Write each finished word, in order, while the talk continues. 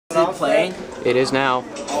Is it playing? It is now.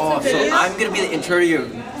 Oh, so I'm gonna be the intro to your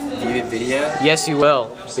video? Yes, you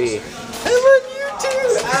will. See. I'm on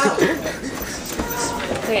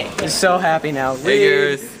YouTube! He's so happy now.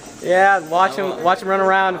 Figures. Yeah, watch him run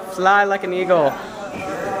around, fly like an eagle.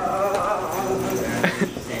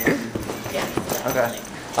 Okay.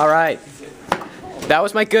 All right. That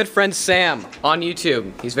was my good friend Sam on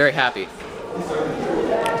YouTube. He's very happy.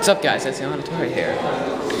 What's up, guys? That's Yanatori here.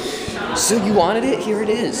 So you wanted it? Here it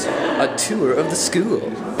is. A tour of the school.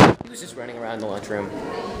 He was just running around the lunchroom.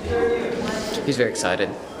 He's very excited.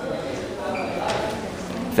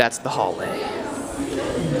 That's the hallway.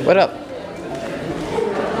 What up?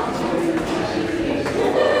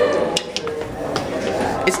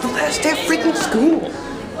 It's the last day of freaking school.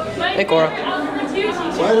 Hey, Cora.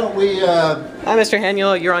 Why don't we, Hi, Mr.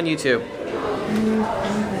 Haniel. You're on YouTube.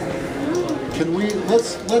 can we,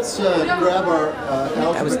 let's grab our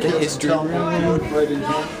That was the alphabet kits and history tell them to do it right in here.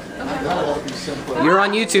 That'll help you simply. You're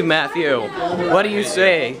on YouTube, Matthew. What do you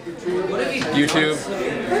say? YouTube.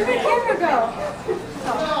 Where did the camera go?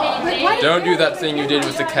 Don't do that thing you did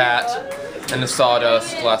with the cat and the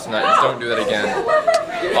sawdust last night. Just don't do that again.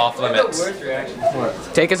 Off limits.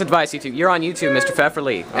 Take his advice, YouTube. You're on YouTube, Mr.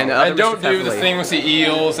 Pfefferly. And don't Mr. do the Pfefferly. thing with the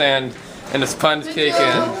eels and the sponge cake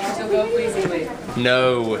and...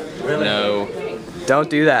 No. No. Don't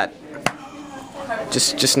do that.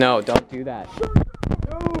 Just no, don't do that.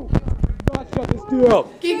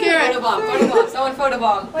 Keep Garrett. Photobomb. Someone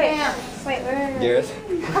photobomb. Wait, where? Yours?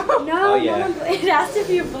 No, yeah. no one, it has to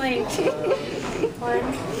be a blank. 1, 2, 3.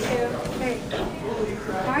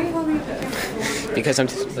 Why are you holding up the camera? Because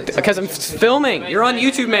I'm filming. You're on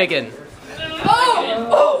YouTube, Megan.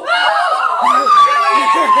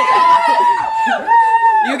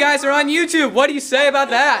 You guys are on YouTube. What do you say about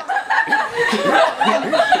that?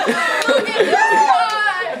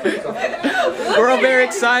 We're all very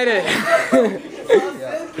excited.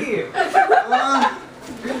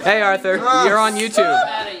 Hey, Arthur. You're on YouTube.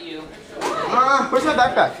 Where's my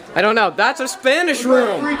backpack? I don't know. That's a Spanish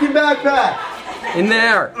room. Freaking backpack! In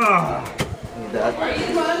there.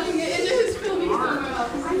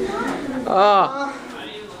 Oh.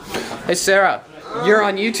 Hey, Sarah. You're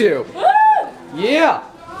on YouTube. Yeah.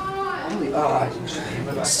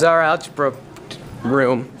 Sarah Algebra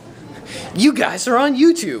room. You guys are on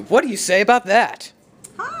YouTube. What do you say about that?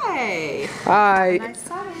 Hi. Hi. Nice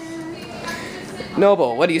time.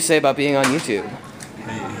 Noble, what do you say about being on YouTube?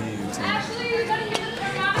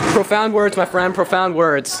 Profound words, my friend. Profound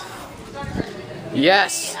words.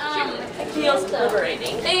 Yes. It feels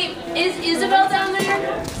liberating. Hey, is Isabel down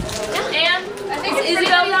there? Anne? Is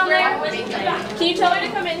Isabel down there? Can you tell her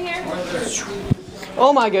to come in here?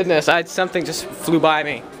 Oh my goodness, something just flew by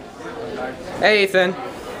me. Hey, Ethan.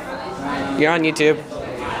 You're on YouTube.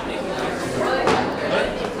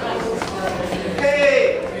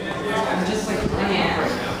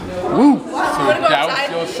 Woo! Douse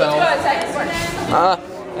yourself.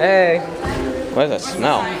 Hey. What does that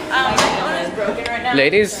smell? My phone is broken right now.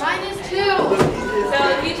 Ladies? Mine is too. So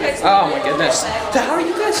if you text me. Oh my goodness. So how are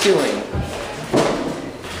you guys doing?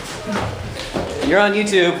 You're on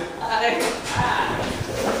YouTube.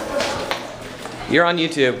 You're on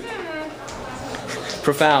YouTube.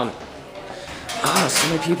 Profound. Oh, so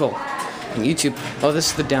many people on YouTube. Oh, this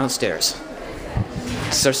is the downstairs.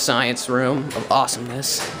 This is our science room of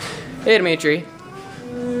awesomeness. Hey, Dimitri.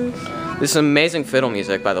 This is amazing fiddle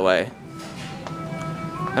music, by the way.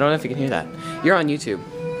 I don't know if you can hear that. You're on YouTube.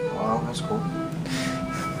 Wow, that's cool.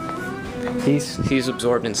 He's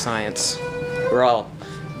absorbed in science. We're all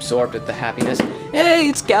absorbed with the happiness. Hey,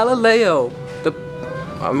 it's Galileo.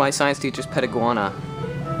 My science teacher's pet iguana.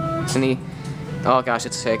 Isn't he? Oh gosh,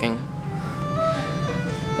 it's taking.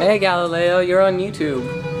 Hey Galileo, you're on YouTube.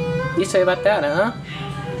 What do you say about that, huh?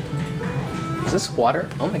 Is this water?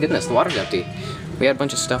 Oh my goodness, the water's empty. We had a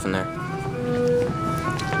bunch of stuff in there.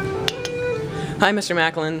 Hi, Mr.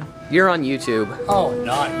 Macklin. You're on YouTube. Oh,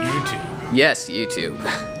 not YouTube. Yes, YouTube.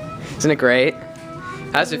 Isn't it great?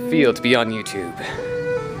 How does it feel to be on YouTube?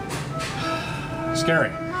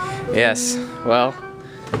 Scary. Yes, well,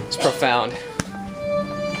 it's profound.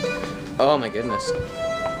 Oh my goodness.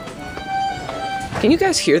 Can you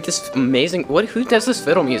guys hear this amazing, who does this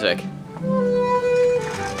fiddle music? This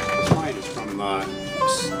mine is from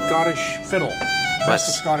Scottish Fiddle. Best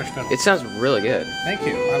of Scottish Fiddle. It sounds really good. Thank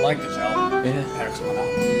you. I like this album. Yeah. Excellent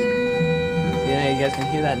album. Yeah, you guys can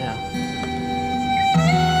hear that now.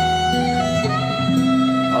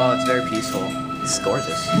 Oh, it's very peaceful. It's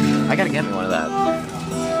gorgeous. I gotta get me one of that.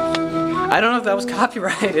 I don't know if that was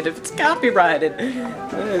copyrighted. If it's copyrighted,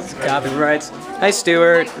 it's copyrights. Hi,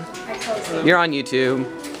 Stuart. You're on YouTube.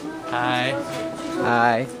 Hi.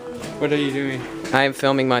 Hi. What are you doing? I am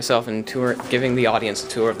filming myself and giving the audience a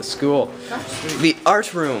tour of the school. The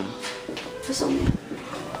art room.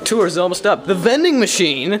 Tour's almost up. The vending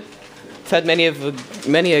machine. I've had many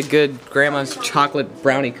a good grandma's chocolate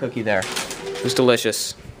brownie cookie there. It was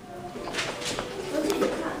delicious.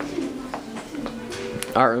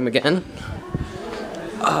 Art room again.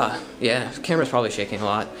 Yeah, the camera's probably shaking a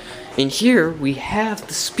lot. In here we have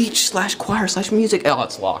the speech/choir/music. Oh,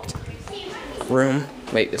 it's locked. Room.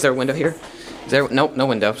 Wait, is there a window here? Is there? Nope, no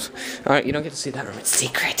windows. All right, you don't get to see that room. It's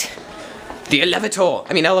secret. The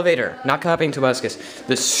elevator. Not copying Tobuscus.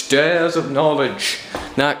 The stairs of knowledge.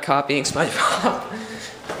 Not copying SpongeBob.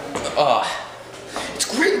 It's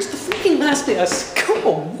great. It's the freaking last day of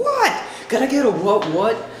school. What? Gotta get a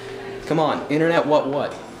what? Come on, internet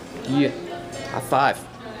what? Yeah. High five.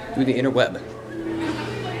 Through the interweb.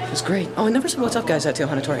 It's great. Oh, I never said what's up, guys, at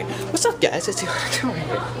Teohanatori. What's up, guys, at Teohanatori?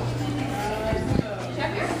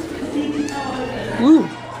 Woo!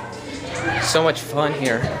 So much fun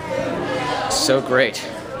here. So great.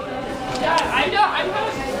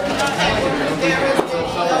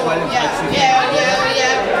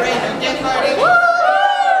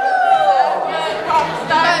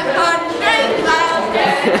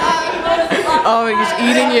 Oh, he's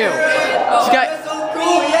eating you. This guy.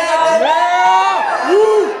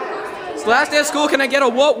 Woo! It's the last day of school. Can I get a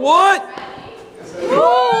what?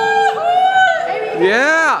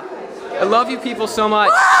 Yeah. I love you people so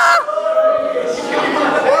much.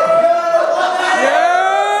 Yeah!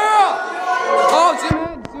 Oh,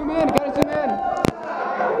 zoom in, gotta zoom in.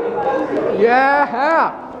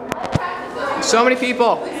 Yeah! So many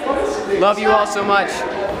people. Love you all so much.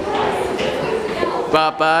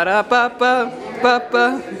 Ba ba da ba ba ba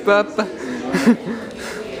ba ba ba.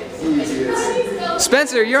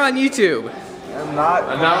 Spencer, you're on YouTube. I'm not.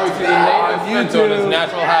 And now we see the native Spencer in his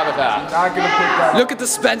natural habitat. Not gonna put that. Look at the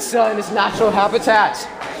Spencer in his natural habitat.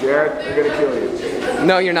 Jared, I'm gonna kill you.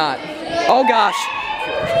 No, you're not. Oh gosh.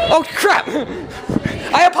 Oh crap!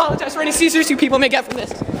 I apologize for any seizures you people may get from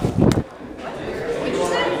this.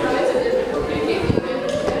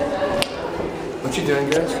 What you doing,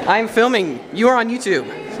 guys? I'm filming. You are on YouTube.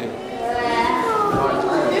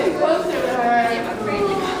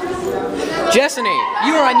 Jessany,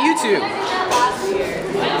 you are on YouTube.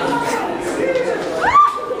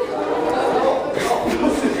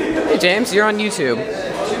 Hey James, you're on YouTube.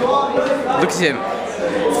 Look at him.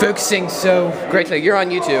 Focusing so greatly. You're on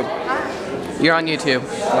YouTube. You're on YouTube.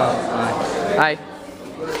 Hi.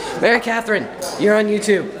 Mary Catherine, you're on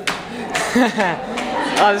YouTube.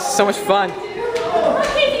 Oh, this is so much fun.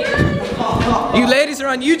 You ladies are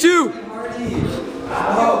on YouTube.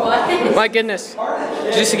 My goodness.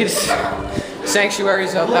 Just to get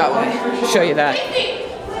sanctuaries out that way. Show you that.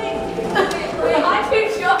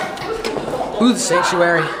 Ooh, the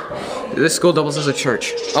sanctuary. This school doubles as a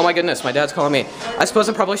church. Oh my goodness, my dad's calling me. I suppose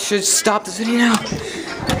I probably should stop this video now.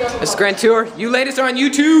 This is Grand Tour. You ladies are on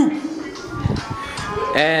YouTube.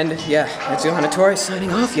 And yeah, that's Johanna Torres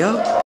signing off, yo.